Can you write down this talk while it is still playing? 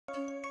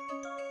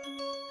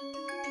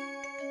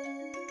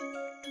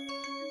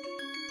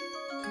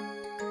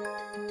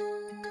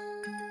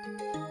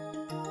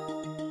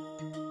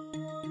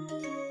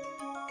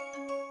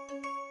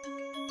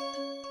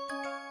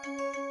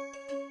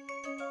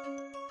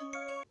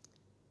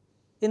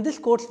In this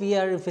course, we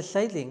are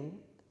emphasizing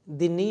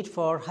the need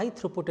for high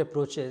throughput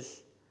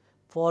approaches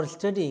for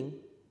studying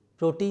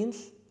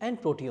proteins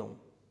and proteome.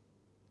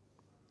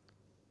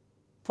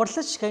 For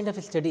such kind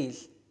of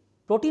studies,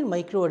 protein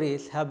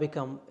microarrays have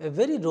become a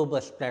very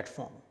robust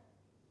platform.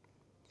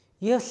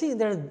 You have seen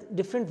there are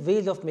different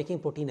ways of making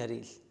protein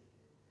arrays,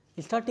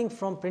 starting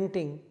from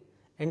printing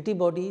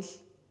antibodies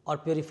or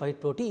purified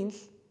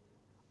proteins,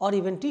 or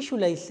even tissue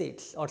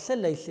lysates or cell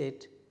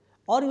lysate,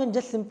 or even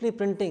just simply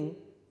printing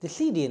the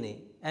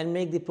cDNA and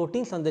make the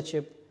proteins on the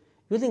chip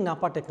using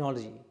NAPA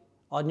technology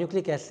or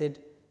nucleic acid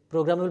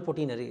programmable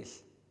protein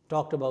arrays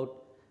talked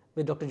about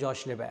with Dr.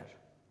 Josh LeBaer.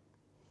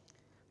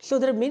 So,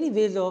 there are many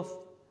ways of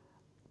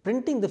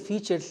printing the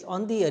features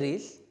on the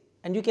arrays,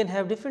 and you can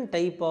have different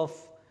type of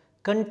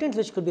contents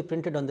which could be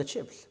printed on the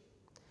chips.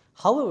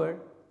 However,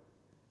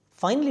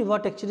 finally,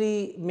 what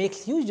actually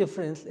makes huge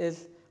difference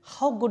is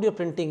how good your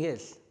printing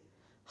is,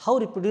 how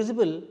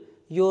reproducible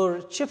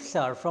your chips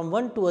are from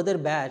one to other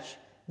batch.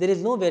 There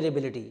is no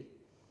variability,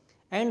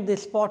 and the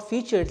spot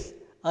features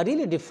are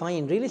really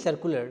defined, really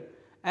circular,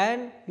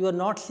 and you are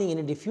not seeing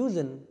any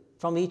diffusion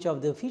from each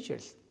of the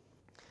features.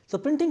 So,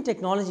 printing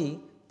technology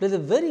plays a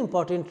very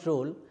important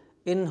role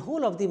in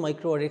whole of the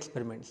microarray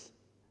experiments,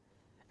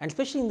 and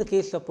especially in the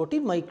case of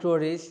protein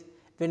microarrays,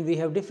 when we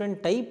have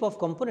different type of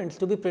components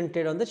to be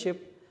printed on the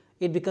chip,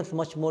 it becomes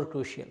much more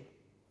crucial.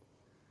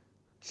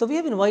 So, we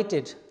have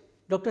invited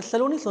Dr.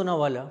 Saloni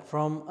Sonawala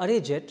from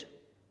Arrayjet,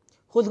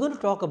 who is going to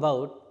talk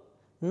about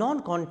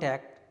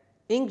non-contact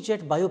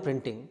inkjet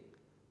bioprinting,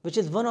 which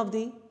is one of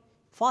the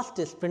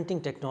fastest printing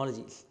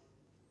technologies.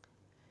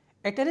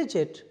 At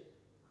Arrayjet,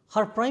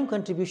 her prime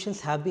contributions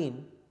have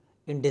been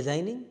in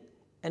designing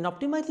and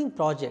optimizing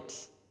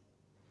projects,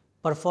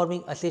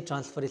 performing assay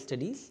transfer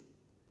studies,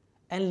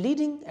 and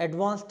leading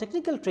advanced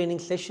technical training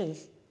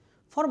sessions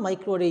for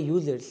microarray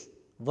users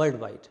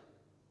worldwide.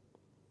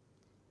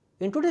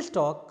 In today's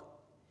talk,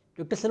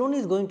 Dr. Saloni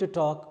is going to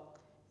talk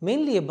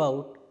mainly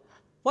about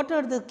what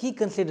are the key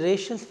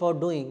considerations for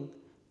doing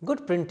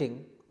good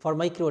printing for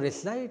microarray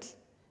slides,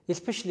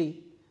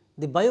 especially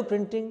the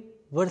bioprinting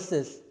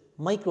versus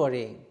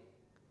microarraying.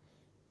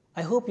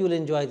 I hope you will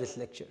enjoy this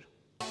lecture.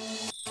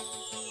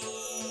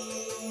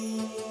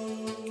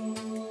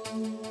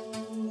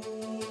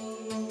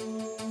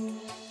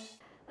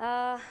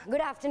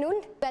 Good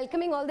afternoon.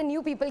 Welcoming all the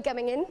new people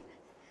coming in.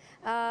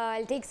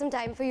 I'll take some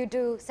time for you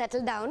to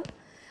settle down.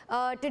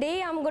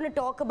 Today I'm going to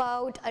talk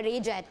about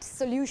Arrayjet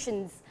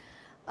solutions.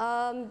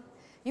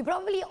 You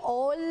probably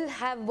all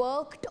have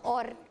worked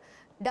or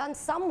done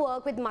some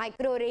work with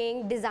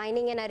microarraying,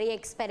 designing an array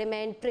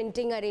experiment,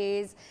 printing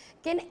arrays.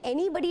 Can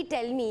anybody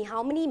tell me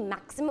how many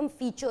maximum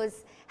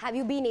features have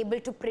you been able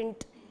to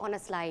print on a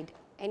slide?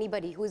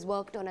 Anybody who's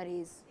worked on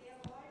arrays? They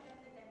have all done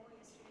the demo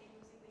yesterday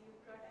using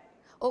the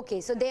UPRO.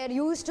 Okay, so they are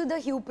used to the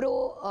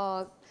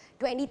HuPro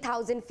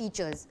 20,000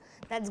 features.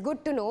 That's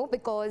good to know,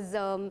 because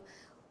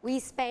we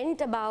spent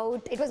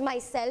about, it was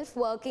myself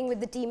working with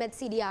the team at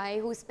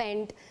CDI who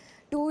spent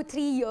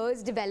 2-3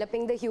 years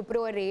developing the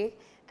HuPro array,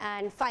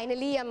 and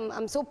finally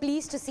I'm so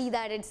pleased to see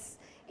that it's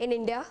in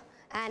India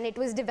and it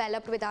was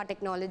developed with our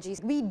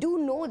technologies. We do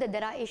know that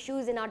there are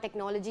issues in our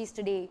technologies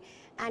today,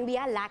 and we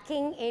are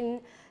lacking in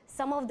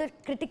some of the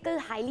critical,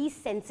 highly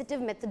sensitive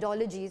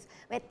methodologies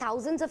where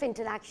thousands of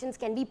interactions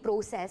can be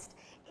processed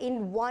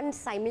in one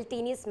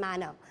simultaneous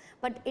manner.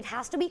 But it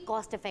has to be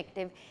cost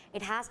effective.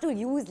 It has to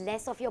use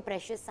less of your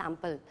precious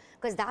sample,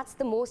 because that's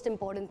the most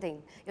important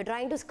thing. You're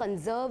trying to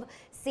conserve,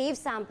 save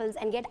samples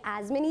and get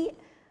as many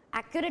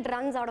accurate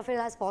runs out of it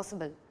as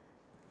possible.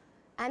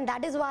 And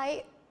that is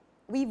why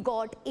we've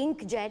got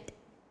inkjet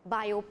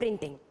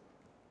bioprinting.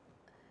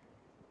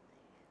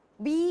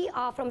 We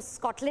are from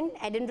Scotland,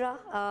 Edinburgh.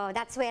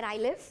 That's where I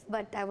live,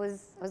 but I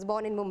was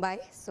born in Mumbai.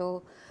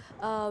 So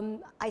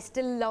I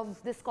still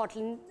love the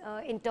Scotland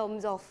in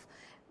terms of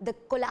the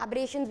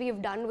collaborations we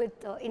have done with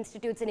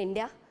institutes in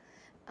India.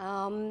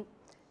 And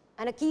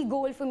a key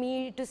goal for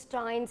me is to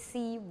try and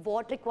see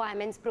what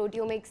requirements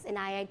proteomics in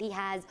IIT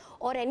has,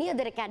 or any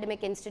other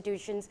academic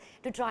institutions,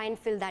 to try and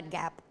fill that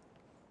gap.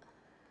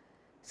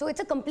 So it's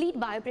a complete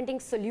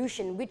bioprinting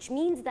solution, which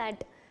means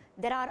that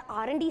there are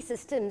R&D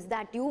systems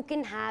that you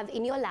can have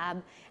in your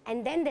lab,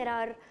 and then there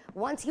are,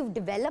 once you've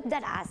developed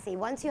that assay,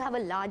 once you have a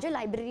larger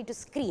library to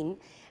screen,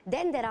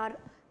 then there are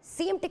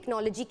same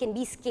technology can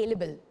be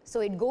scalable.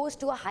 So it goes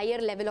to a higher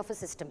level of a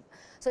system.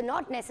 So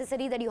not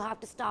necessary that you have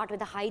to start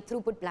with a high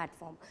throughput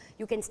platform.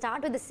 You can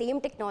start with the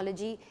same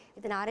technology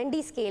with an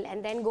R&D scale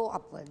and then go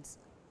upwards.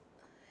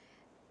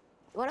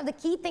 One of the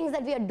key things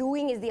that we are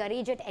doing is the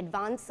Arrayjet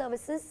Advanced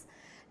Services.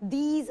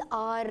 These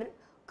are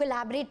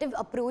collaborative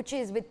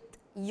approaches with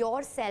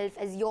yourself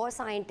as your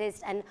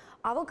scientist and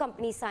our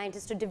company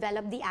scientists to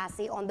develop the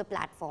assay on the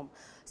platform.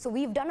 So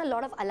we've done a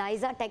lot of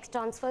ELISA text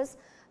transfers.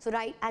 So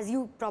right, as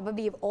you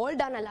probably have all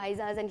done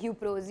ELISAs and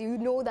HuPros, you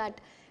know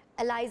that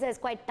ELISA is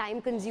quite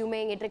time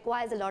consuming. It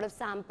requires a lot of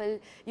sample.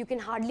 You can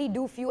hardly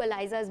do few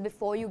ELISAs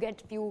before you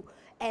get few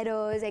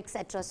errors,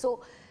 etc.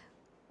 So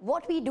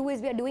what we do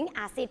is we are doing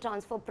assay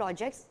transfer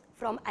projects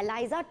from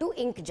ELISA to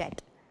inkjet.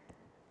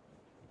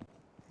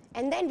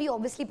 And then we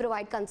obviously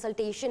provide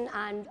consultation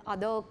and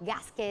other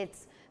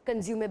gaskets,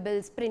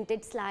 consumables,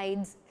 printed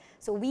slides.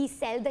 So we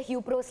sell the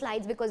Hue Pro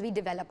slides because we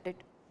developed it.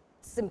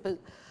 Simple.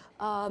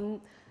 Why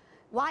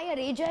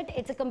Arrayjet?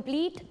 It's a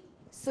complete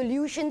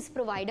solutions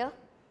provider.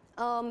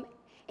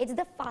 It's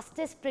the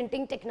fastest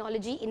printing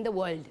technology in the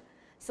world.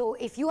 So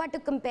if you had to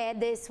compare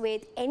this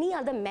with any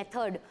other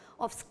method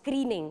of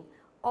screening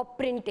or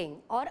printing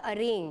or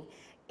arraying,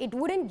 it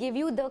wouldn't give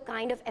you the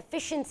kind of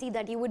efficiency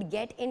that you would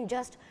get in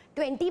just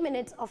 20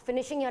 minutes of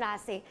finishing your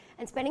assay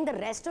and spending the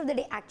rest of the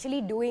day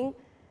actually doing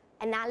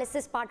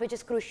analysis part, which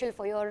is crucial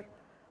for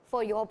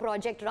your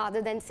project,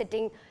 rather than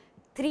sitting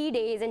 3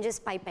 days and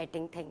just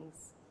pipetting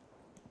things.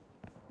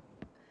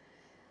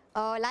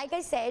 Like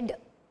I said,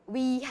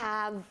 we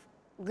have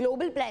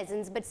global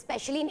presence, but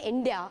especially in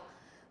India,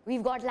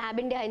 we've got Lab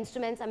India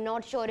Instruments. I'm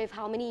not sure if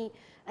how many,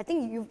 I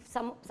think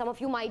some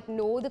of you might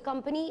know the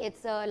company.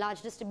 It's a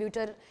large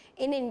distributor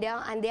in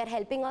India, and they're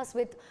helping us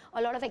with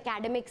a lot of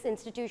academics,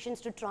 institutions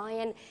to try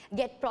and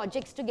get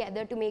projects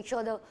together to make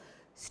sure the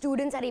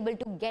students are able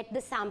to get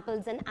the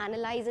samples and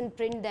analyze and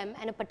print them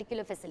in a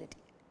particular facility.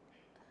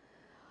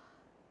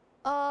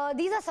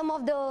 These are some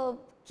of the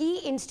key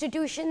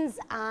institutions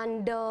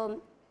and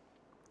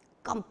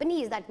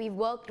companies that we've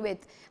worked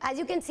with. As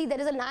you can see, there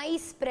is a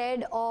nice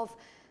spread of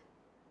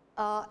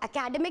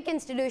academic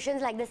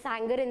institutions like the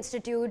Sanger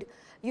Institute,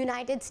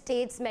 United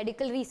States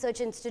Medical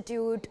Research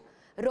Institute,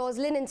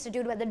 Roslin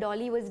Institute where the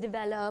dolly was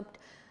developed,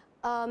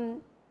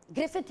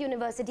 Griffith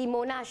University,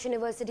 Monash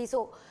University,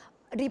 so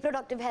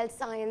reproductive health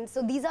science.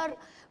 So these are,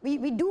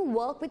 we do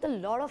work with a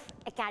lot of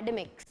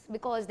academics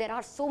because there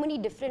are so many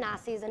different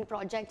assays and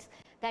projects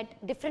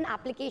that different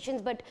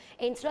applications, but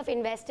instead of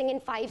investing in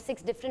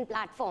 5-6 different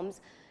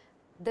platforms,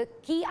 the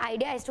key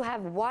idea is to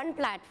have one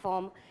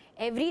platform.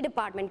 Every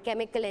department,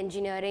 chemical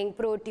engineering,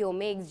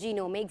 proteomics,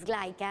 genomics,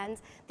 glycans,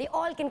 they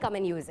all can come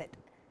and use it.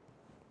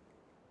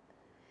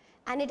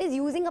 And it is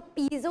using a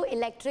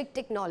piezoelectric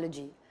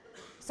technology.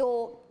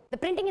 So the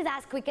printing is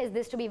as quick as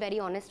this, to be very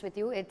honest with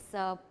you. It's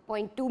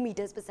 0.2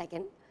 meters per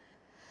second.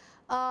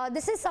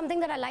 This is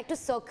something that I like to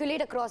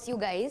circulate across you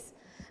guys.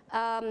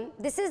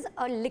 This is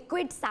a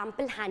liquid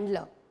sample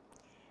handler,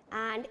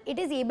 and it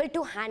is able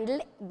to handle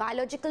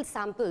biological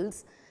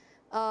samples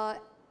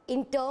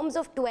in terms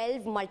of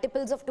 12,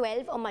 multiples of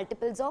 12 or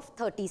multiples of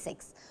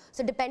 36.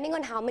 So depending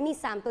on how many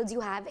samples you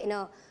have in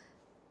a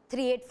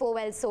 384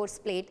 well source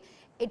plate,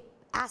 it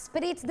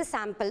aspirates the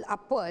sample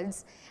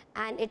upwards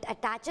and it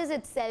attaches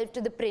itself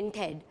to the print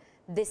head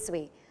this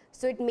way.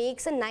 So it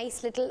makes a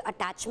nice little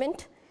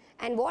attachment,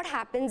 and what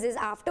happens is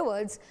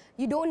afterwards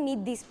you don't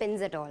need these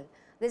pins at all.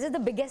 This is the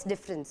biggest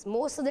difference.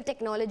 Most of the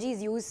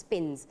technologies use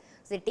pins.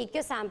 So they take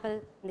your sample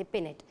and they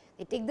pin it.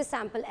 They take the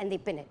sample and they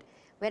pin it.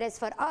 Whereas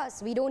for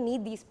us, we don't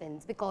need these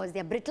pins because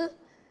they're brittle,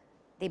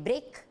 they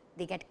break,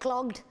 they get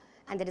clogged,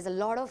 and there is a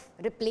lot of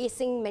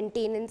replacing,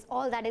 maintenance,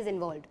 all that is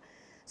involved.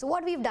 So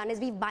what we've done is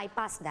we've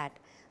bypassed that.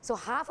 So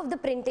half of the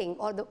printing,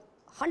 or the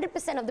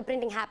 100% of the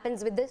printing,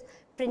 happens with this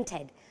print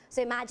head.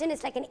 So imagine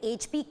it's like an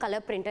HP color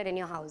printer in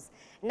your house.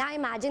 Now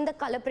imagine the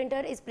color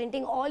printer is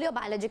printing all your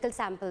biological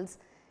samples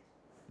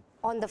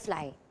on the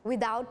fly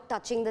without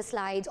touching the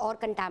slides or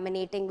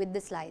contaminating with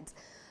the slides.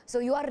 So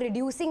you are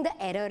reducing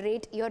the error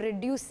rate, you are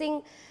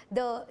reducing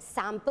the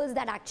samples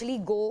that actually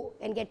go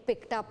and get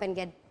picked up and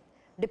get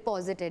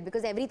deposited,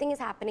 because everything is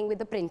happening with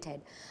the print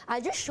head.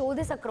 I'll just show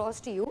this across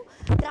to you.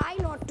 Try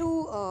not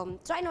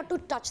to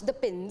touch the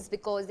pins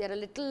because they're a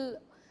little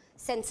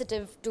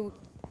sensitive to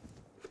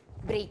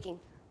breaking.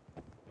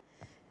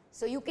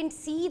 So you can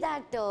see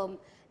that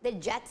the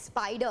jet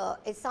spider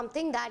is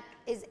something that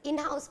is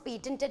in-house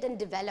patented and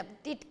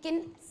developed. It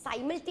can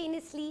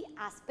simultaneously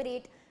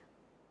aspirate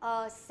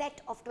a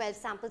set of 12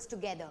 samples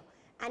together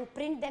and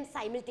print them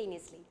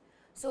simultaneously.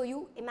 So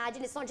you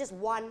imagine it's not just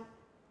 1,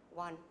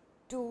 1,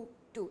 2,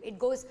 2. It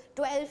goes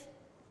 12,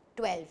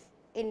 12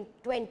 in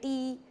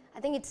 20, I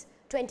think it's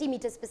 20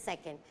 meters per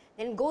second.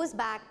 Then goes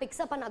back,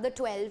 picks up another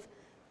 12,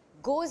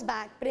 goes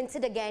back, prints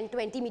it again,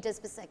 20 meters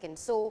per second.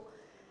 So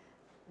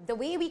the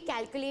way we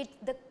calculate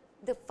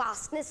the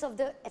fastness of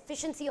the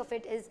efficiency of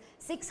it is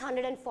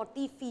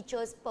 640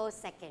 features per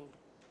second.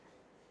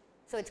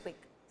 So it's quick.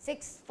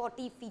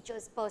 640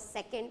 features per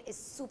second is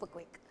super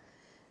quick.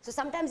 So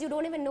sometimes you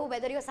don't even know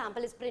whether your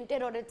sample is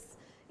printed or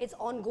it's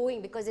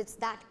ongoing because it's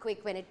that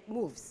quick when it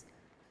moves.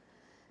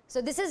 So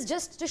this is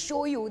just to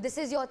show you, this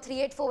is your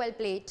 384 well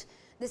plate.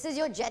 This is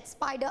your jet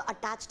spider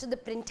attached to the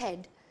print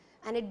head,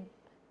 and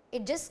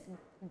it just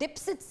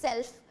dips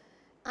itself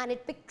and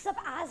it picks up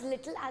as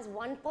little as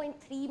 1.3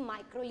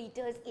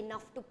 microliters,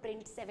 enough to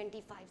print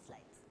 75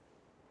 slides.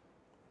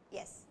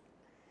 Yes.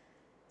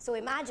 So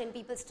imagine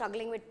people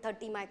struggling with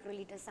 30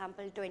 microliter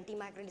sample, 20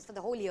 microliters for the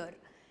whole year.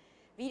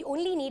 We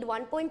only need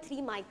 1.3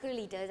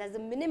 microliters as a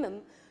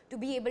minimum to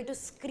be able to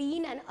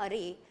screen an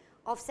array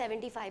of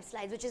 75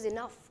 slides, which is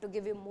enough to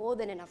give you more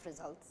than enough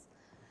results.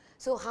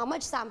 So how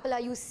much sample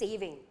are you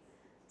saving?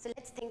 So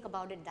let's think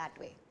about it that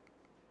way.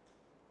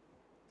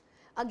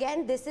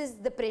 Again, this is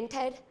the print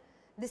head,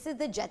 this is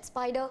the jet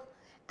spider,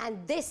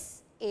 and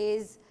this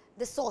is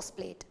the source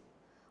plate.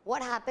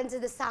 What happens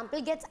is the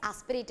sample gets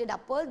aspirated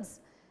upwards,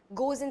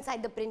 goes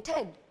inside the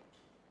printhead,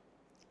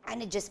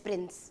 and it just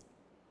prints.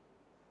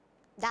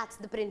 That's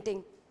the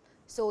printing.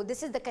 So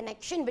this is the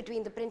connection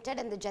between the printhead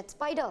and the jet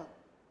spider,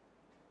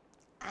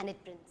 and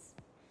it prints.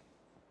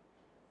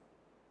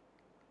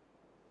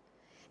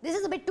 This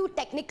is a bit too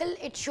technical.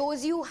 It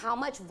shows you how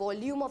much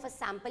volume of a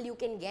sample you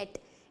can get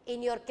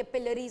in your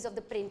capillaries of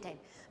the printhead.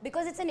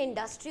 Because it's an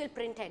industrial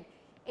printhead,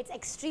 it's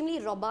extremely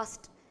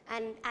robust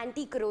and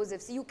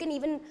anti-corrosive. So you can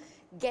even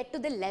get to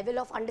the level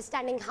of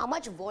understanding how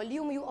much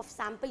volume of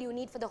sample you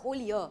need for the whole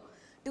year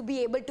to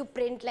be able to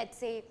print, let's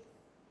say,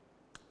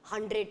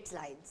 100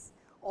 slides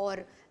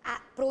or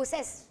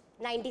process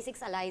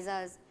 96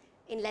 ELISAs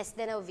in less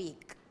than a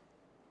week.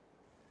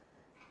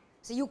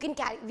 So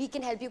we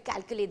can help you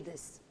calculate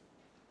this.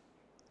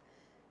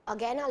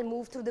 Again, I'll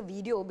move through the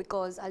video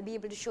because I'll be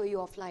able to show you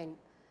offline.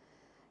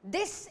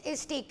 This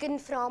is taken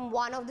from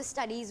one of the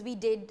studies we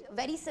did,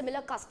 very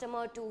similar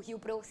customer to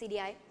HuPro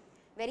CDI,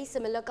 very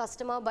similar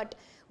customer, but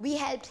we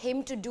helped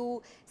him to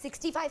do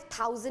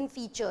 65,000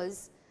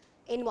 features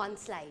in one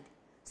slide.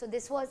 So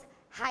this was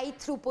high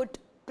throughput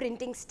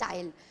printing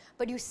style,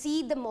 but you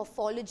see the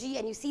morphology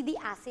and you see the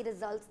assay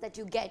results that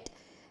you get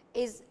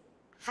is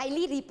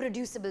highly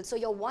reproducible. So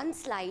your one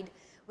slide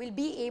will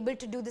be able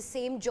to do the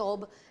same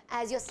job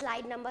as your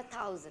slide number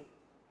 1000.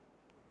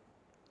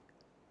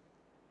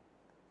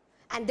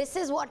 And this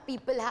is what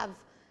people have,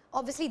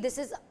 obviously this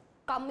is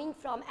coming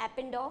from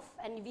Eppendorf,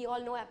 and we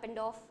all know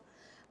Eppendorf.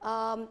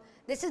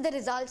 This is the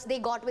results they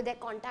got with their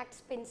contact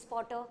spin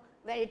spotter,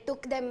 where it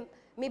took them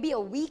maybe a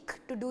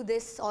week to do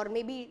this or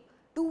maybe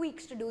 2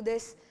 weeks to do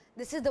this.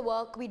 This is the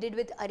work we did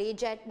with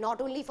Arrayjet, not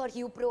only for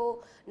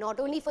HuPro, not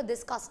only for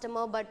this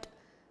customer, but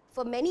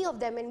for many of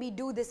them when we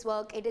do this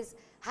work, it is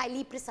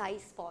highly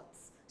precise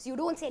spots. So you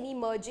don't see any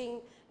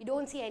merging, you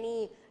don't see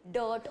any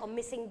dirt or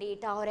missing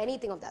data or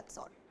anything of that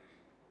sort.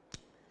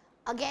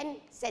 Again,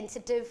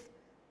 sensitive,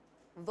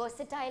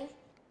 versatile,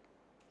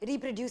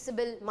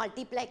 reproducible,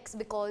 multiplex,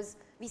 because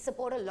we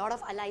support a lot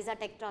of ELISA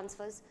tech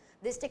transfers.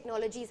 This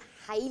technology is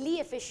highly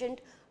efficient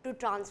to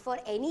transfer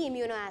any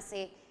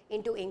immunoassay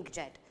into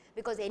inkjet,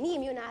 because any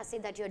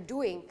immunoassay that you're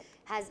doing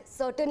has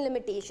certain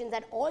limitations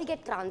that all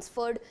get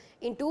transferred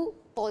into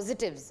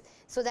positives,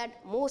 so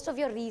that most of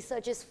your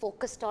research is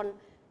focused on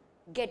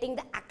getting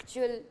the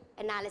actual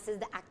analysis,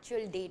 the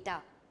actual data.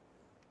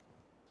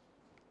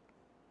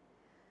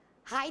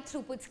 High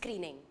throughput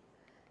screening.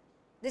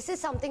 This is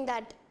something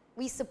that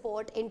we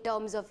support in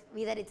terms of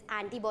whether it's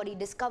antibody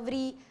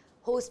discovery,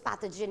 host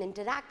pathogen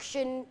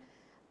interaction,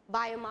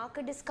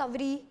 biomarker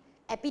discovery,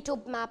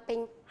 epitope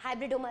mapping,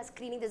 hybridoma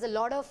screening. There's a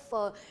lot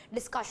of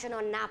discussion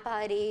on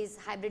Napa arrays,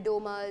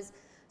 hybridomas.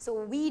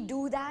 So we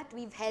do that.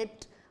 We've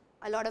helped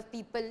a lot of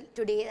people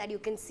today that you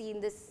can see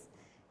in this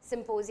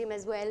symposium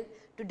as well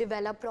to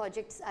develop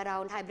projects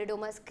around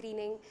hybridoma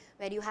screening,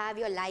 where you have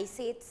your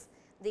lysates.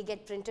 They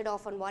get printed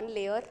off on one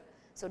layer.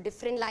 So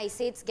different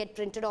lysates get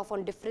printed off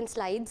on different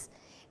slides.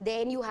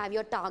 Then you have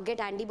your target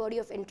antibody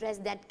of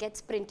interest that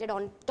gets printed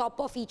on top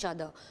of each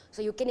other.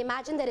 So you can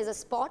imagine there is a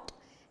spot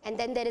and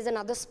then there is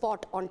another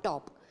spot on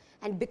top.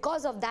 And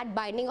because of that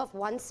binding of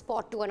one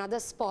spot to another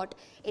spot,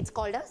 it's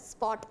called a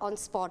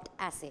spot-on-spot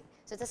assay.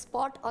 So it's a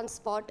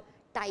spot-on-spot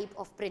type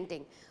of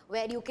printing,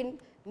 where you can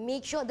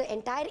make sure the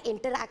entire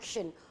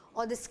interaction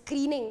or the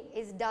screening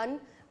is done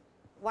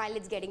while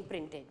it's getting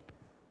printed.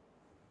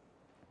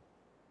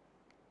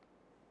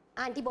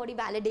 Antibody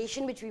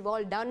validation, which we've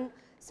all done.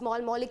 Small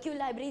molecule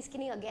library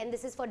screening, again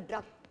this is for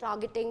drug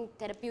targeting,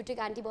 therapeutic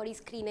antibody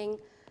screening,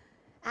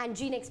 and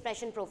gene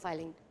expression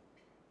profiling.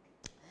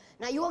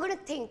 Now you are going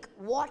to think,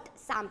 what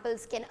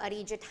samples can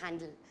Arrayjet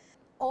handle?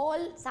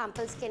 All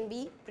samples can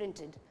be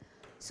printed.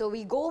 So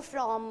we go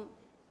from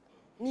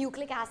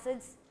nucleic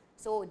acids,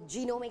 so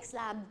genomics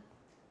lab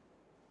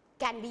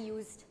can be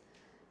used.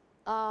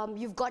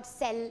 You've got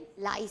cell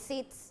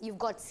lysates, you've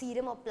got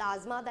serum or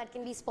plasma that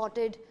can be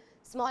spotted,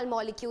 small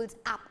molecules,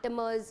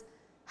 aptamers,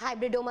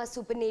 hybridoma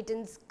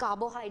supernatants,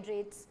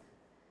 carbohydrates,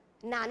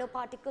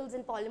 nanoparticles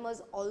and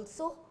polymers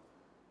also,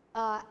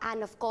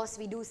 and of course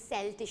we do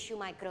cell tissue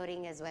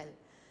microarraying as well.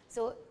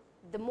 So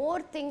the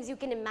more things you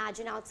can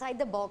imagine outside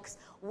the box,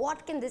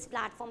 what can this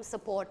platform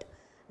support,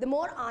 the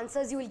more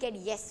answers you will get,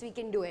 yes, we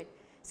can do it.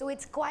 So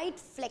it's quite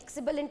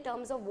flexible in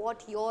terms of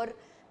what your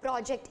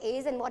project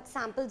is and what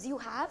samples you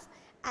have,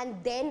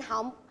 and then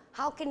how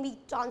can we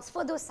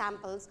transfer those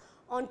samples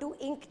onto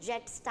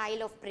inkjet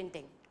style of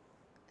printing.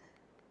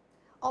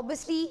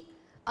 Obviously,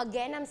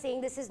 again I'm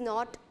saying this is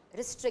not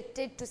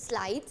restricted to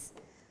slides.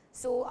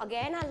 So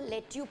again I'll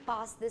let you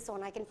pass this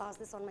on. I can pass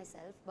this on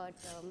myself, but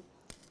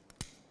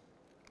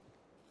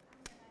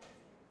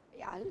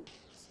yeah.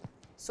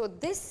 So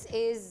this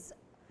is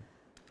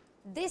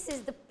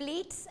the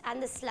plates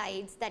and the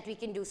slides that we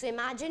can do. So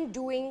imagine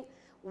doing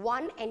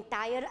one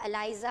entire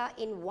ELISA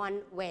in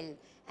one well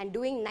and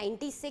doing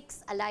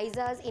 96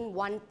 ELISAs in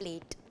one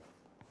plate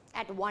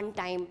at one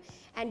time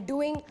and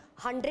doing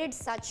 100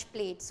 such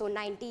plates. So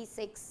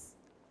 96,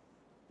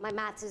 my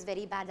maths is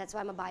very bad, that's why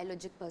I'm a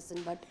biologic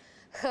person,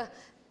 but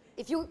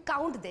if you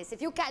count this,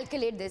 if you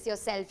calculate this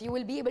yourself, you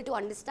will be able to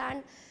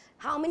understand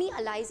how many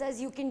ELISAs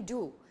you can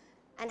do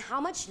and how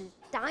much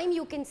time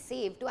you can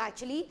save to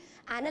actually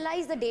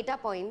analyze the data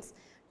points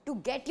to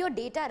get your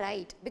data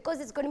right, because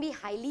it's going to be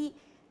highly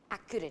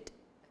accurate.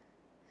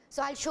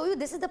 So I'll show you,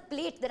 this is the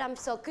plate that I'm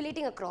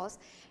circulating across.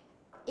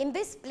 In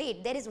this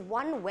plate, there is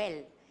one well.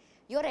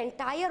 Your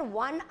entire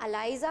one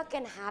ELISA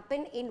can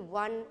happen in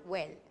one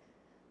well,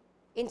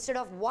 instead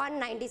of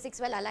 196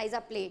 well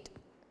ELISA plate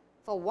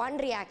for one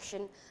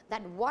reaction.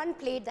 That one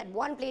plate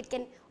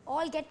can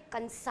all get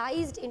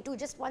concised into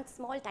just one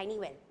small tiny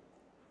well.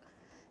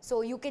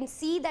 So you can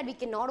see that we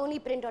can not only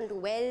print onto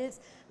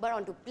wells, but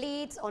onto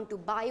plates, onto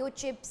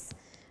biochips.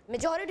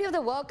 Majority of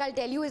the work, I'll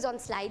tell you, is on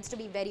slides, to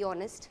be very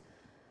honest.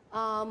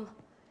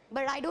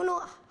 But I don't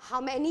know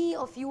how many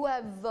of you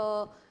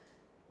have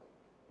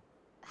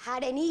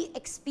had any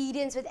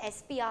experience with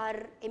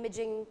SPR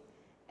imaging,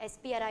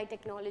 SPRI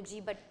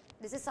technology, but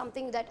this is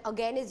something that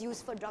again is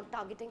used for drug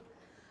targeting.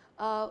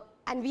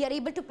 And we are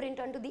able to print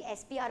onto the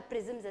SPR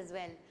prisms as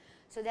well.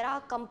 So there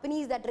are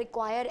companies that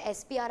require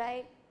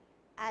SPRI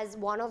as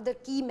one of the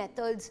key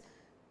methods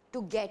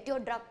to get your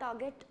drug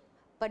target,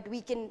 but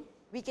we can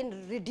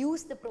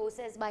reduce the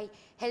process by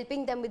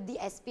helping them with the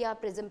SPR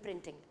prism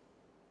printing.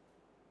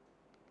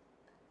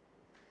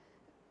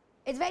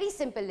 It's very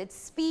simple. It's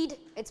speed,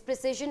 it's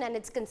precision, and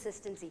it's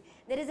consistency.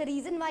 There is a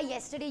reason why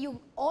yesterday you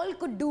all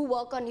could do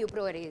work on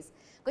HuPro arrays,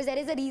 because there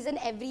is a reason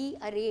every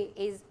array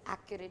is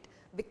accurate,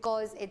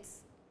 because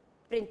it's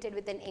printed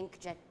with an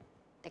inkjet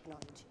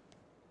technology.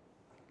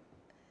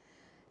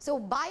 So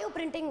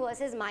bioprinting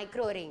versus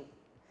microarraying.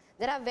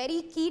 There are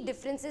very key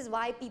differences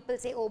why people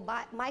say, oh,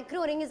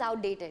 microarraying is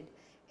outdated.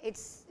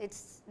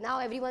 It's now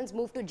everyone's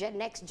moved to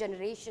next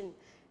generation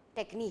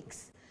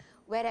techniques.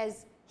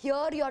 Whereas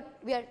here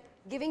we are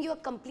giving you a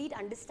complete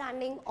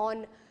understanding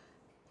on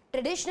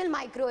traditional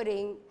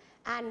microarraying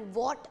and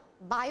what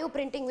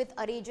bioprinting with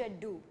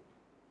Arrayjet do.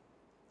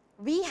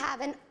 We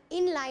have an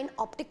inline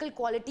optical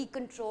quality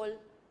control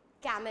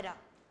camera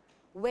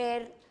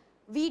where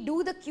we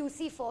do the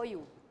QC for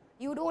you.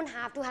 You don't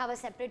have to have a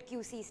separate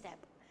QC step.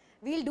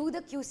 We'll do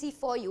the QC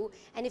for you,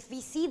 and if we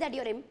see that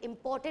your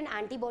important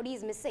antibody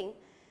is missing,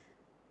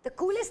 the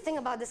coolest thing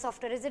about the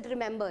software is it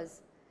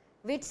remembers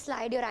which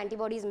slide your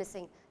antibody is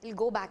missing. It'll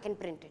go back and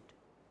print it.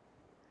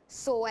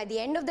 So at the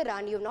end of the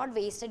run, you've not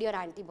wasted your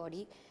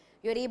antibody.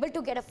 You're able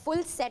to get a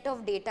full set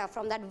of data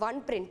from that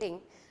one printing,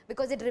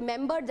 because it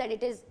remembered that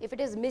if it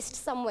is missed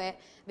somewhere,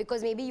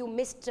 because maybe you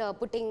missed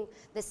putting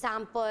the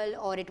sample,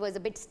 or it was a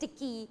bit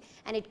sticky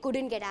and it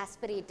couldn't get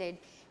aspirated.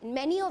 In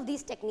many of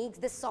these techniques,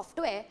 the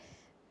software,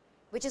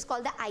 which is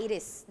called the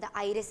iris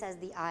as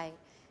the eye,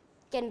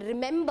 can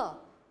remember,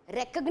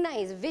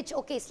 recognize which,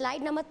 okay,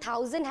 slide number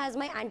 1000 has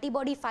my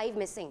antibody 5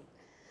 missing.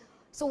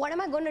 So what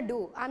am I going to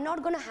do? I'm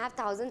not going to have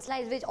 1000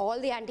 slides with all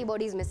the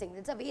antibodies missing.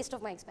 It's a waste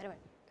of my experiment.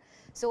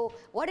 So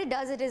what it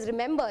does, it is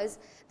remembers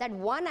that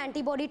one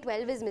antibody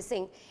 12 is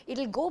missing. It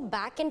will go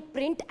back and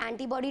print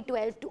antibody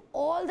 12 to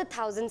all the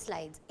 1000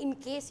 slides in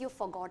case you've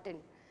forgotten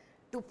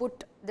to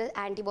put the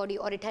antibody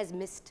or it has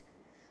missed.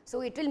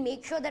 So it will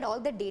make sure that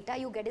all the data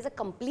you get is a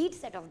complete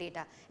set of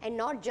data and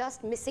not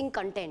just missing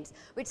contents,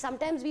 which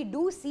sometimes we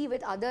do see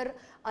with other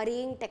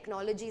arraying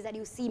technologies, that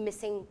you see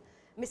missing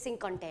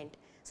content.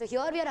 So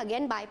here we are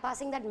again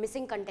bypassing that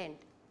missing content.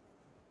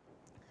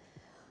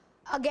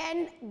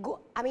 Again,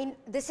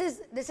 this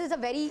is a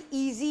very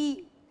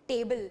easy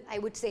table, I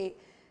would say.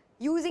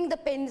 Using the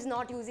pins,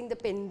 not using the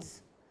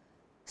pins.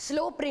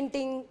 Slow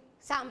printing,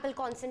 sample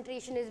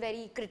concentration is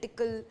very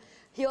critical.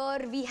 Here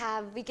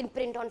we can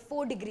print on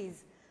 4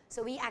 degrees.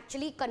 So we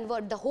actually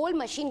convert, the whole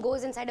machine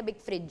goes inside a big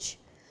fridge.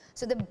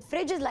 So the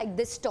fridge is like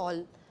this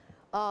tall,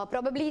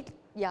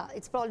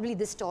 it's probably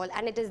this tall,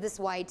 and it is this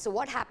wide. So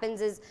what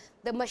happens is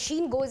the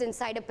machine goes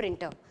inside a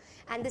printer.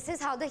 And this is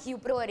how the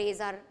HuPro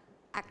arrays are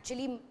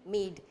actually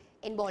made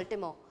in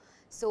Baltimore.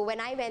 So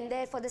when I went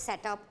there for the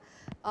setup,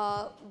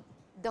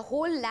 the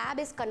whole lab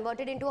is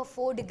converted into a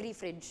 4-degree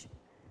fridge.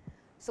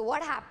 So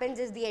what happens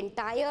is the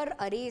entire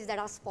arrays that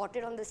are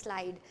spotted on the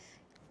slide,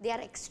 they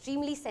are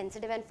extremely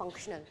sensitive and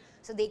functional.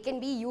 So they can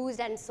be used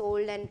and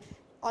sold, and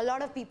a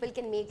lot of people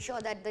can make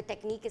sure that the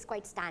technique is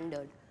quite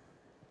standard.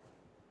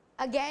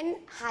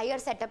 Again, higher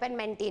setup and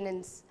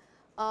maintenance.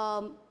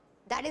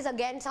 That is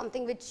again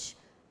something which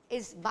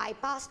is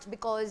bypassed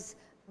because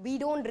we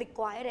don't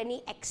require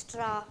any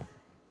extra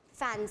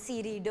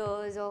fancy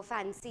readers or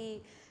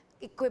fancy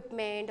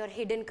equipment or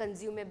hidden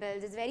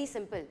consumables. It's very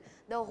simple.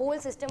 The whole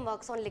system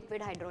works on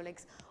liquid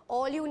hydraulics.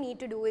 All you need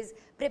to do is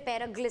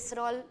prepare a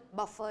glycerol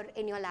buffer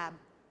in your lab,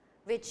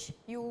 which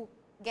you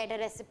get a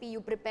recipe,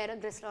 you prepare a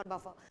glycerol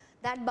buffer.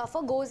 That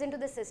buffer goes into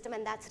the system,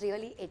 and that's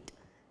really it.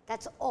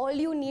 That's all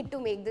you need to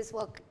make this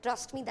work.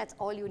 Trust me, that's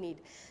all you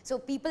need. So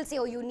people say,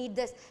 oh, you need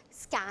this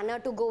scanner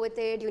to go with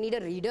it, you need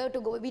a reader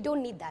to go with it. We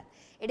don't need that.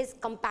 It is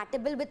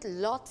compatible with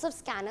lots of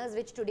scanners,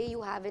 which today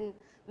you have in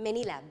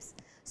many labs.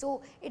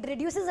 So it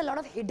reduces a lot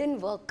of hidden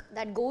work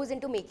that goes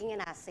into making an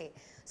assay.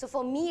 So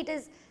for me, it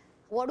is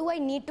what do I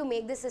need to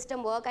make this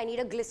system work? I need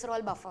a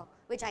glycerol buffer,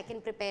 which I can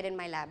prepare in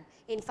my lab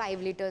in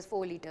 5 liters,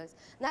 4 liters.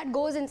 That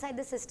goes inside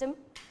the system,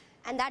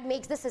 and that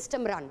makes the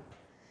system run.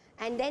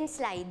 And then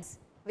slides,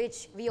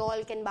 which we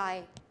all can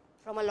buy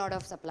from a lot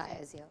of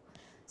suppliers here.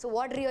 So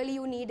what really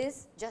you need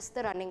is just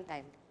the running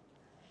time.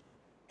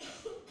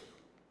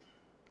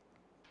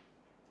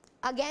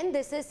 Again,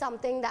 this is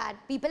something that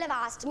people have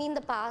asked me in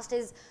the past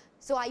is,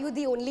 so are you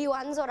the only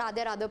ones or are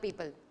there other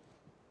people?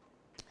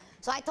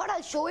 So I thought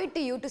I'll show it to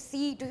you to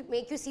see, to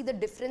make you see the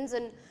difference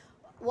in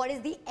what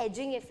is the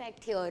edging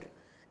effect here.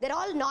 They're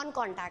all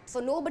non-contact, so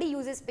nobody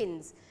uses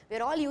pins.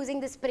 We're all using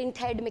this print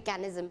head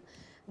mechanism.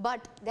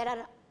 But there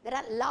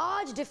are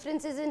large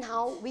differences in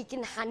how we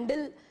can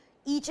handle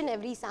each and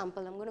every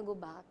sample. I'm going to go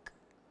back.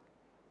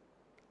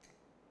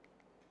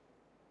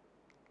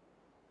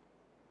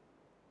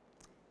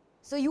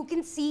 So you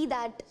can see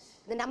that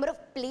the number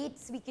of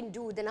plates we can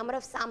do, the number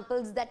of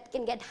samples that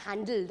can get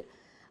handled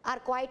are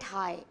quite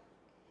high.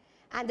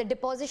 And the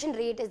deposition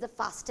rate is the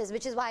fastest,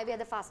 which is why we are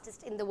the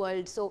fastest in the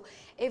world. So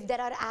if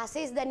there are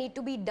assays that need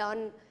to be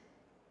done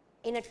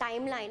in a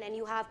timeline and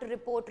you have to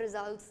report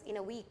results in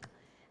a week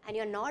and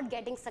you're not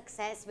getting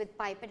success with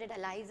pipetted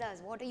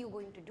ELISAs, what are you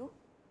going to do?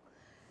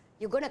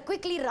 You're going to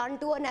quickly run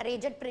to an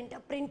Arrayjet printer,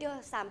 print your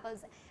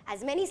samples,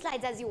 as many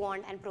slides as you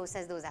want, and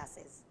process those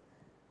assays.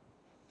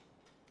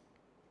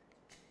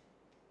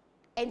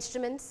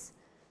 Instruments.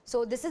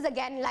 So this is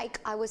again, like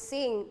I was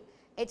saying,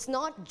 it's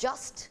not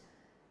just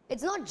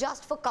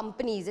for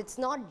companies, it's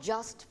not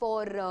just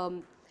for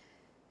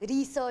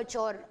research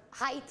or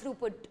high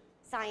throughput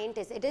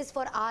scientists, it is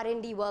for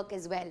R&D work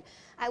as well.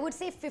 I would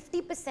say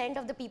 50%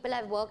 of the people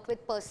I've worked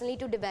with personally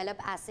to develop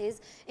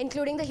assays,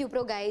 including the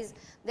HuPro guys,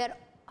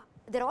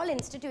 they're all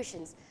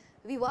institutions.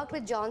 We worked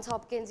with Johns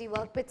Hopkins, we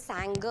worked with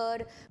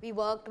Sanger, we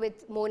worked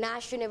with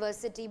Monash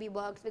University, we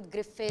worked with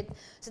Griffith.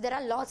 So there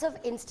are lots of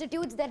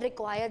institutes that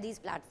require these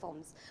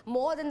platforms,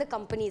 more than the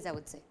companies, I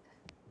would say.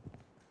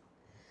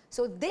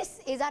 So this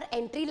is our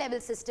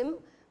entry-level system,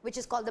 which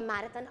is called the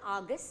Marathon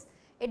Argus.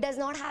 It does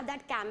not have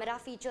that camera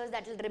features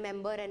that will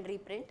remember and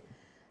reprint.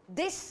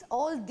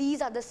 All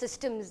these other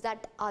systems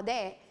that are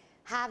there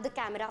have the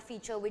camera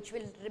feature which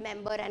will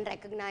remember and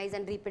recognize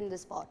and reprint the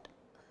spot.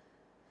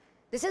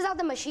 This is how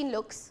the machine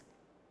looks.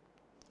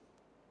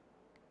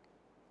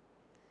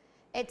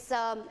 It's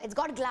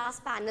got glass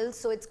panels,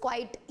 so it's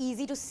quite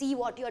easy to see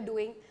what you're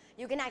doing.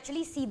 You can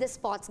actually see the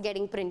spots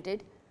getting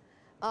printed.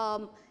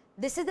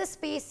 This is the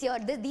space here.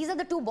 These are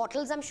the 2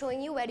 bottles I'm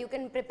showing you where you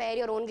can prepare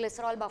your own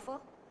glycerol buffer,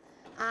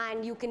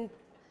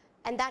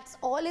 and that's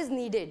all is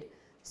needed.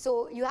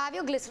 So you have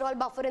your glycerol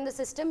buffer in the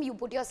system, you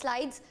put your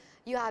slides,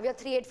 you have your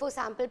 384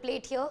 sample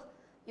plate here,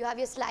 you have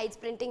your slides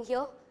printing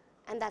here,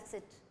 and that's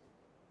it.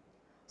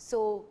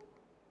 So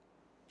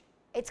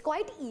it's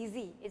quite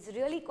easy. It's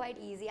really quite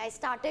easy. I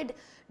started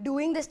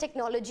doing this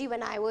technology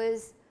when I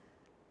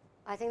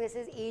think this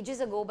is ages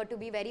ago, but to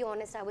be very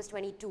honest, I was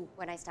 22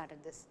 when I started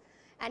this.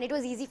 And it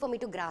was easy for me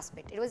to grasp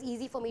it. It was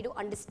easy for me to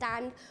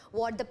understand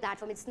what the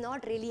platform, it's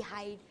not really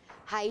high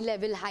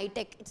level, high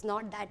tech, it's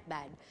not that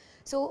bad.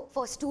 So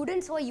for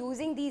students who are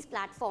using these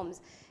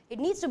platforms, it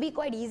needs to be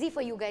quite easy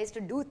for you guys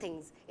to do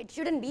things. It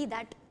shouldn't be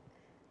that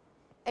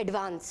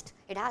advanced.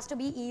 It has to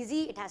be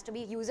easy, it has to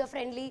be user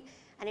friendly,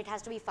 and it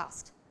has to be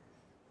fast.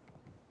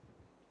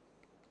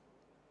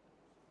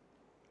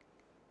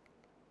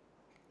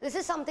 This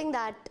is something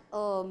that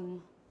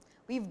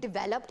we've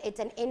developed. It's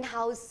an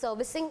in-house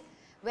servicing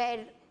where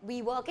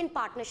we work in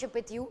partnership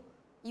with you.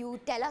 You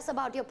tell us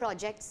about your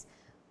projects.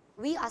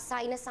 We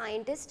assign a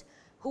scientist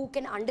who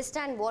can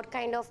understand what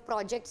kind of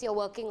projects you're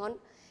working on,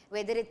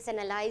 whether it's an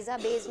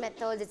ELISA-based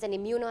method, it's an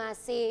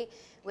immunoassay,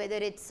 whether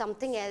it's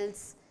something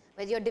else,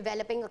 whether you're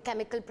developing a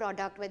chemical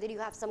product, whether you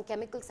have some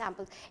chemical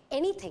samples,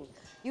 anything.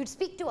 You'd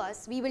speak to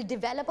us, we will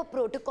develop a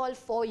protocol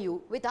for you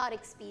with our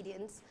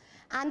experience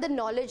and the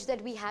knowledge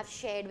that we have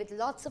shared with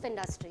lots of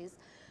industries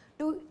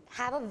to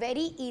have a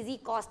very easy,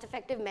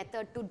 cost-effective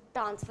method to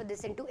transfer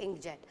this into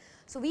inkjet.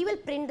 So we will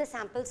print the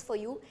samples for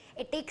you.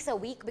 It takes a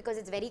week because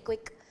it's very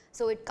quick.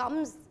 So it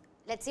comes,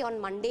 let's say on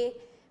Monday,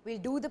 we'll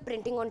do the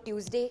printing on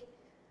Tuesday.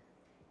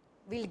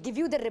 We'll give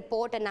you the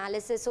report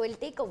analysis, so it'll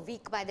take a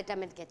week by the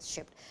time it gets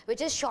shipped,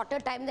 which is shorter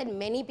time than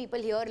many people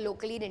here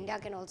locally in India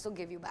can also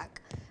give you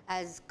back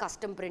as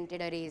custom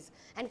printed arrays.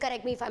 And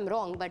correct me if I'm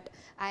wrong, but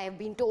I have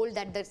been told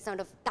that the sort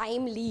of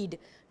time lead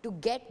to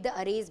get the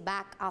arrays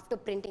back after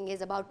printing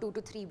is about 2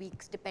 to 3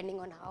 weeks, depending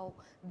on how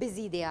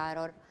busy they are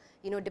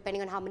or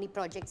depending on how many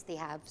projects they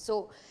have.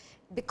 So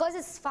because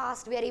it's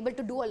fast, we are able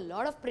to do a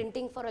lot of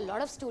printing for a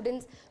lot of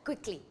students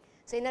quickly.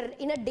 So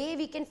in a day,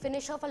 we can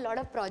finish off a lot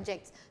of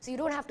projects. So you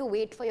don't have to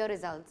wait for your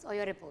results or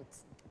your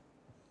reports.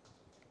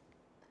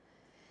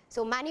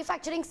 So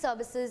manufacturing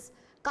services,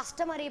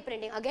 custom array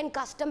printing. Again,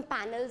 custom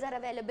panels are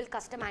available,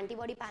 custom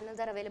antibody panels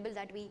are available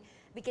that we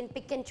can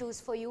pick and choose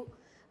for you.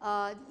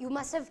 You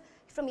must have,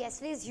 from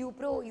yesterday's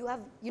HuPro, you have,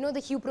 the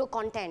HuPro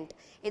content.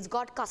 It's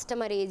got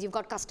custom arrays, you've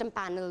got custom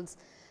panels.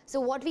 So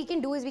what we can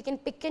do is we can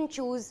pick and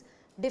choose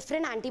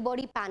different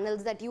antibody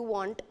panels that you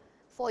want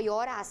for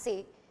your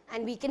assay,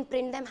 and we can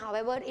print them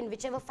however, in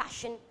whichever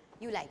fashion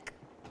you like.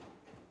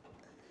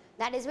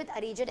 That is with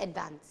Arrayjet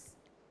Advance.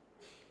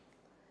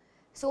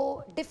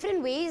 So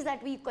different ways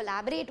that we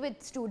collaborate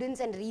with students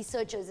and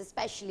researchers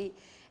especially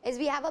is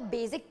we have a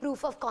basic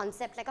proof of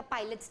concept like a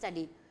pilot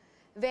study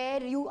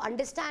where you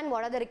understand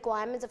what are the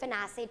requirements of an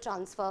assay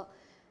transfer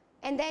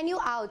and then you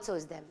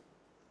outsource them.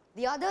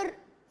 The other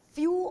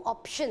few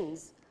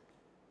options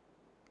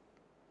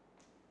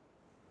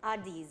are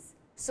these.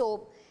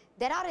 So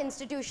there are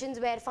institutions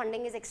where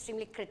funding is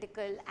extremely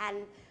critical, and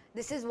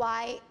this is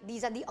why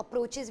these are the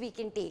approaches we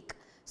can take.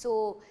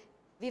 So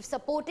we've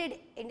supported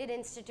Indian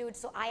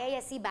institutes, so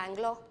IISc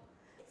Bangalore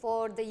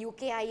for the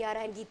UK IR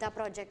and Geeta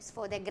projects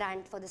for their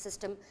grant for the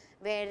system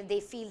where they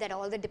feel that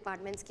all the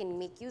departments can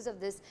make use of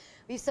this.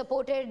 We've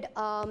supported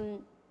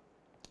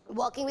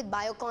working with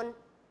Biocon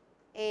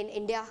in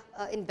India,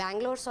 in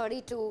Bangalore,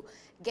 sorry, to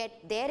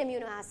get their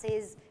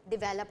immunoassays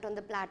developed on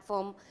the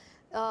platform.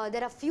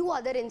 There are few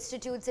other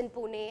institutes in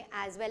Pune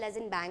as well as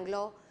in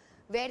Bangalore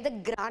where the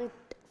grant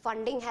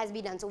funding has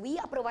been done. So we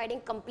are providing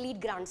complete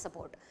grant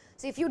support.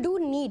 So if you do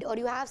need or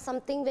you have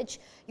something which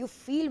you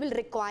feel will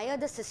require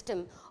the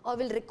system or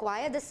will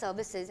require the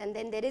services, and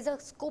then there is a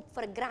scope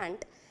for a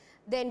grant,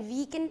 then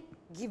we can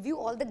give you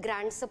all the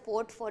grant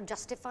support for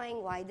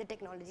justifying why the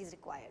technology is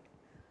required.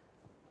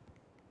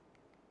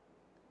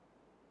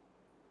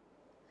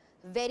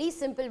 Very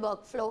simple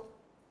workflow.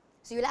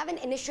 So you'll have an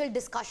initial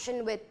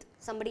discussion with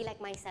somebody like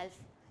myself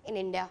in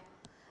India,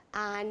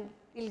 and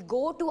we'll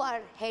go to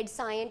our head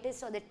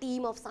scientist or the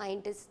team of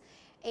scientists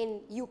in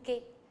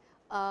UK.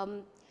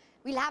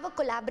 We'll have a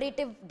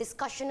collaborative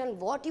discussion on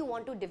what you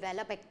want to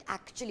develop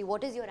actually,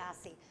 what is your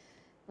assay,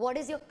 what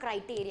is your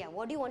criteria,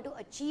 what do you want to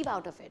achieve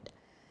out of it.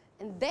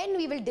 And then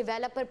we will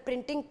develop a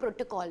printing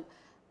protocol,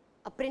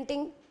 a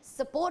printing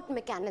support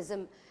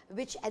mechanism,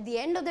 which at the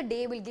end of the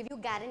day will give you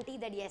guarantee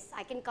that yes,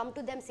 I can come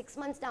to them 6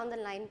 months down the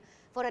line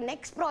for a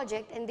next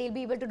project and they'll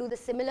be able to do the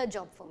similar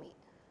job for me.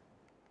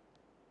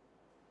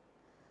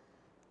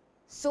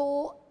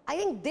 So I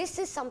think this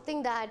is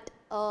something that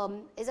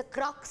is a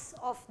crux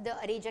of the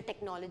Arrayjet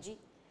technology.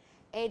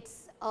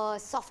 It's a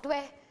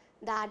software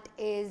that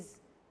is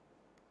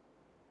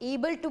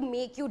able to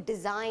make you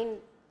design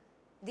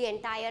the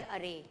entire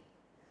array.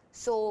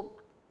 So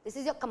this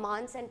is your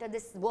command center.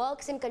 This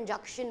works in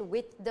conjunction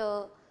with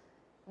the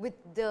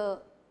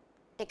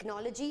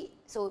technology.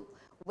 So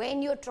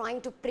when you're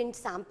trying to print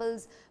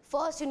samples,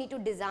 first you need to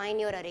design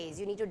your arrays.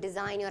 You need to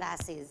design your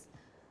assays.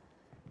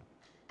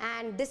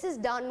 And this is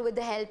done with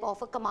the help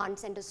of a command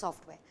center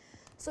software.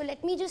 So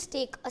let me just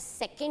take a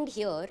second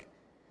here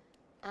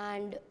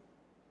and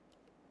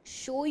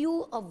show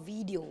you a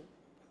video.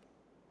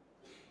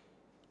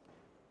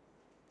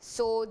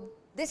 So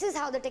this is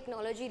how the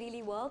technology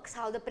really works,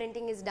 how the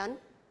printing is done.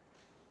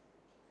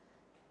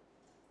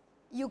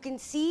 You can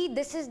see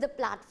this is the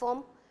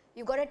platform.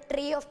 You've got a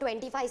tray of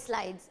 25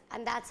 slides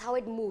and that's how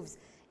it moves.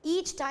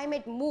 Each time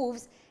it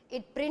moves,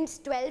 it prints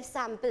 12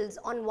 samples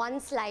on one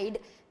slide,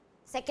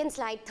 second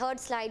slide, third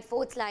slide,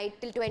 fourth slide,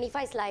 till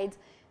 25 slides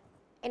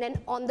in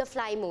an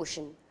on-the-fly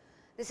motion.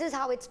 This is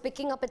how it's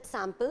picking up its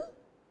sample.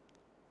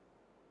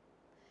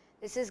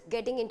 This is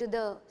getting into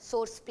the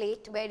source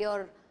plate where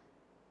your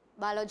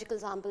biological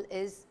sample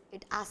is.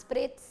 It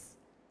aspirates.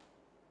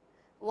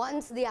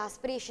 Once the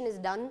aspiration is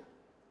done,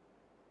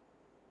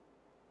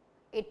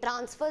 it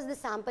transfers the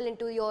sample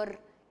into your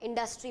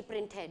industry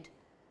print head,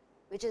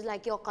 which is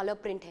like your color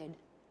print head.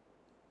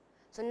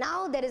 So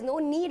now there is no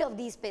need of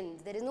these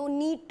pins. There is no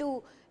need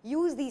to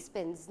use these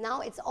pins.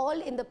 Now it's all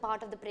in the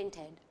part of the print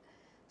head.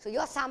 So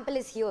your sample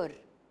is here.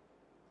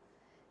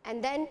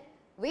 And then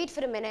wait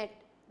for a minute,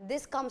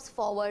 this comes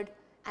forward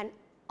and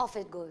off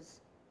it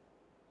goes.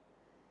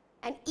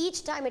 And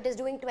each time it is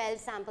doing 12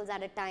 samples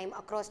at a time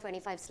across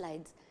 25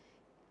 slides.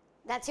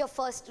 That's your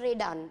first tray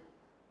done.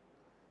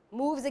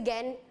 Moves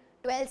again,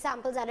 12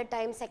 samples at a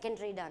time, second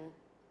tray done.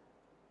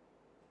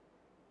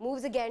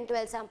 Moves again,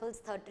 12 samples,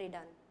 third tray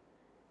done.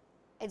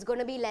 It's going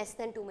to be less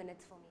than 2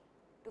 minutes for me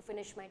to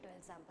finish my 12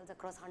 samples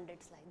across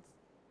 100 slides.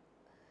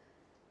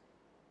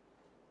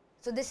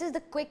 So this is the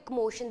quick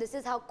motion. This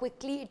is how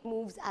quickly it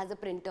moves as a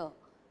printer.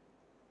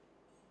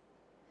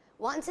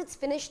 Once it's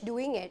finished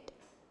doing it,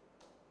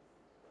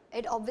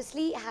 it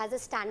obviously has a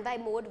standby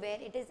mode where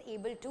it is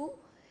able to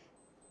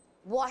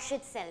wash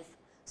itself.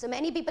 So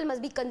many people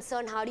must be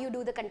concerned, how do you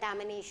do the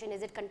contamination?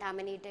 Is it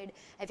contaminated?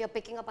 If you're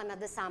picking up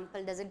another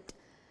sample, does it?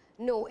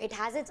 No, it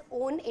has its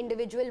own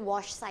individual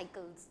wash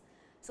cycles.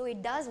 So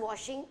it does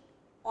washing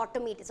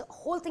automated. So the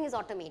whole thing is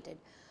automated.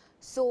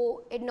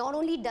 So it not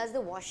only does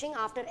the washing,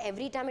 after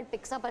every time it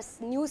picks up a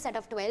new set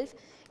of 12,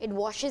 it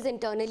washes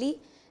internally.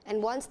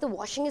 And once the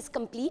washing is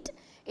complete,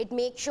 it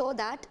makes sure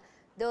that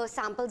the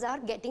samples are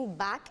getting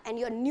back and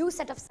your new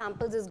set of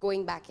samples is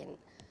going back in.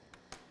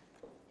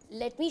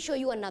 Let me show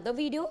you another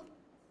video.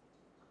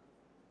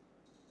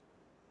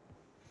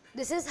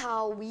 This is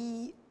how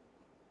we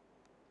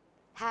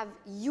have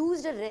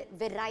used a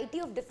variety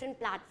of different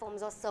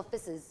platforms or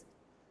surfaces.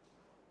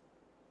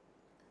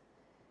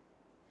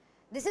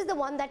 This is the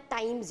one that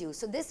times you.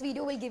 So this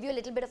video will give you a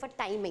little bit of a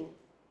timing.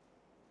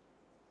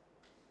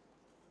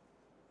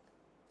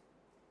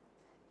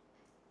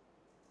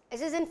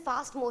 This is in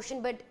fast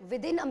motion, but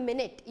within a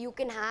minute you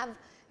can have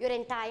your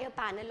entire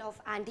panel of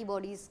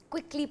antibodies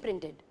quickly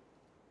printed.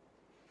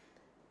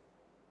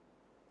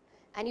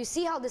 And you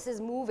see how this is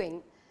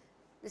moving.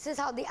 This is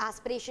how the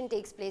aspiration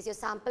takes place. Your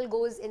sample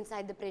goes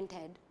inside the print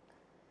head.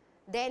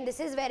 Then this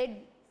is where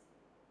it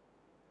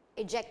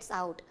ejects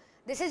out.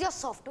 This is your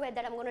software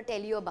that I'm going to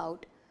tell you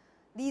about.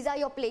 These are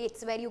your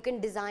plates where you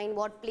can design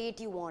what plate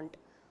you want.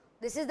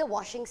 This is the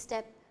washing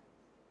step.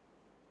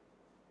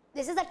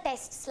 This is a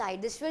test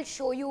slide. This will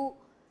show you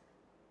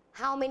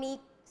how many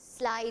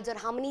slides or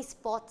how many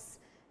spots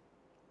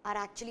are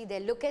actually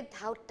there. Look at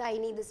how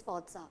tiny the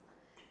spots are.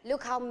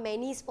 Look how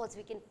many spots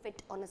we can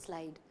fit on a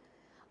slide.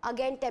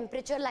 Again,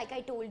 temperature, like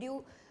I told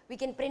you, we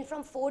can print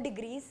from 4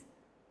 degrees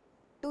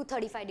to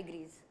 35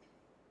 degrees.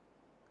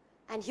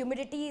 And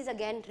humidity is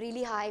again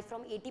really high,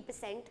 from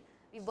 80%.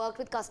 We've worked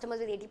with customers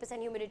with 80%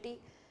 humidity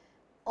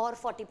or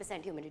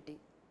 40% humidity.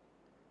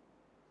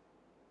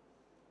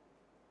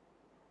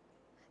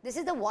 This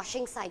is the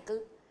washing cycle.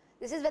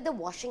 This is where the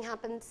washing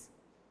happens.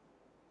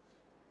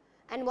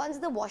 And once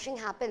the washing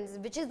happens,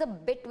 which is the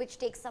bit which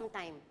takes some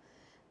time,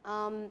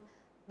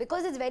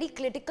 because it's very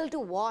critical to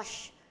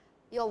wash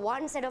your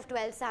one set of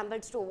 12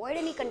 samples to avoid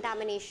any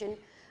contamination,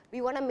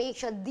 we want to make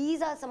sure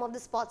these are some of the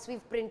spots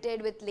we've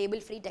printed with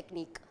label-free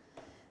technique.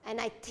 And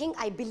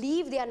I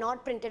believe they are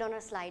not printed on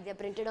a slide, they're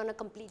printed on a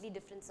completely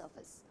different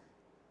surface.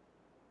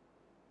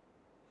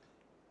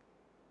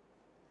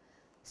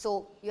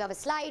 So you have a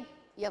slide,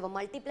 you have a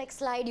multiplex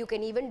slide, you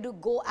can even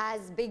go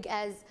as big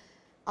as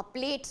a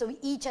plate, so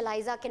each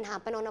ELISA can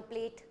happen on a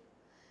plate.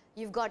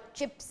 You've got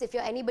chips, if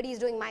anybody is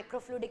doing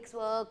microfluidics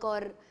work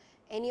or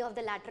any of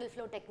the lateral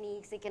flow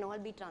techniques, they can all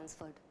be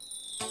transferred.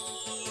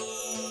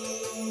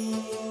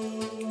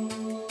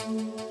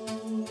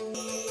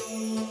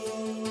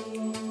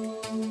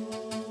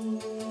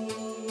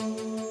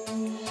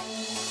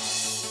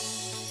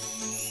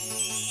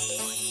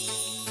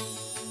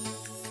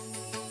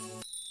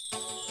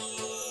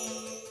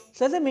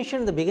 So as I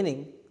mentioned in the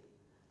beginning,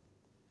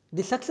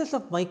 the success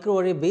of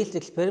microarray based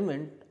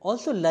experiment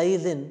also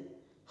lies in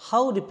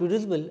how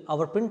reproducible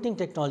our printing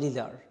technologies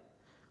are,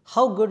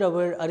 how good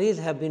our arrays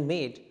have been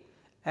made,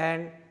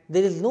 and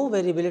there is no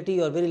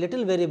variability or very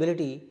little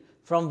variability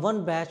from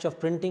one batch of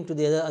printing to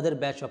the other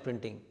batch of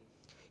printing.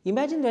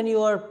 Imagine when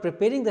you are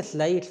preparing the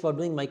slides for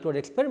doing microarray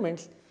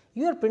experiments,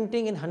 you are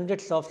printing in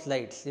hundreds of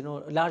slides, a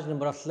large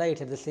number of slides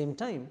at the same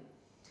time.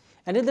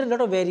 And if there is a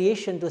lot of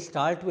variation to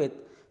start with,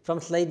 from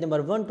slide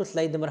number 1 to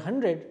slide number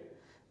 100,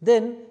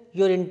 then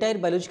your entire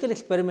biological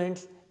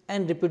experiments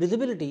and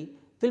reproducibility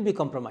will be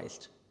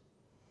compromised.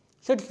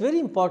 So, it is very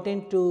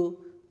important to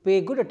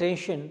pay good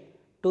attention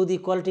to the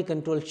quality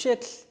control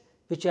checks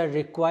which are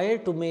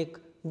required to make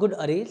good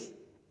arrays,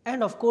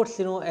 and of course,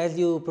 as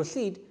you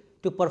proceed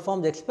to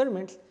perform the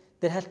experiments,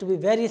 there has to be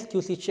various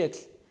QC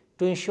checks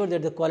to ensure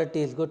that the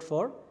quality is good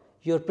for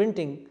your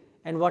printing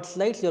and what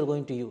slides you are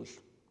going to use.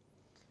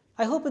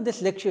 I hope in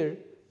this lecture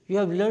you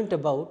have learnt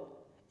about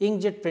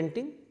inkjet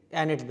printing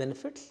and its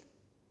benefits.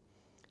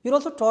 You are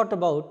also taught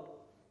about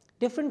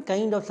different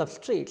kind of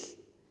substrates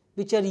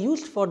which are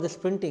used for this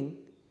printing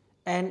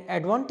and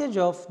advantage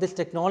of this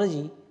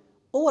technology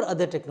over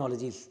other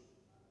technologies.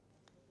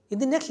 In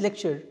the next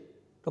lecture,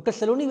 Dr.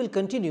 Saloni will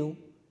continue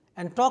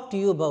and talk to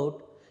you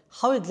about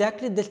how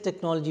exactly this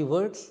technology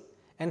works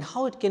and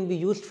how it can be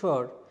used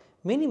for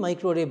many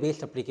microarray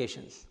based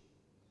applications.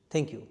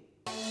 Thank you.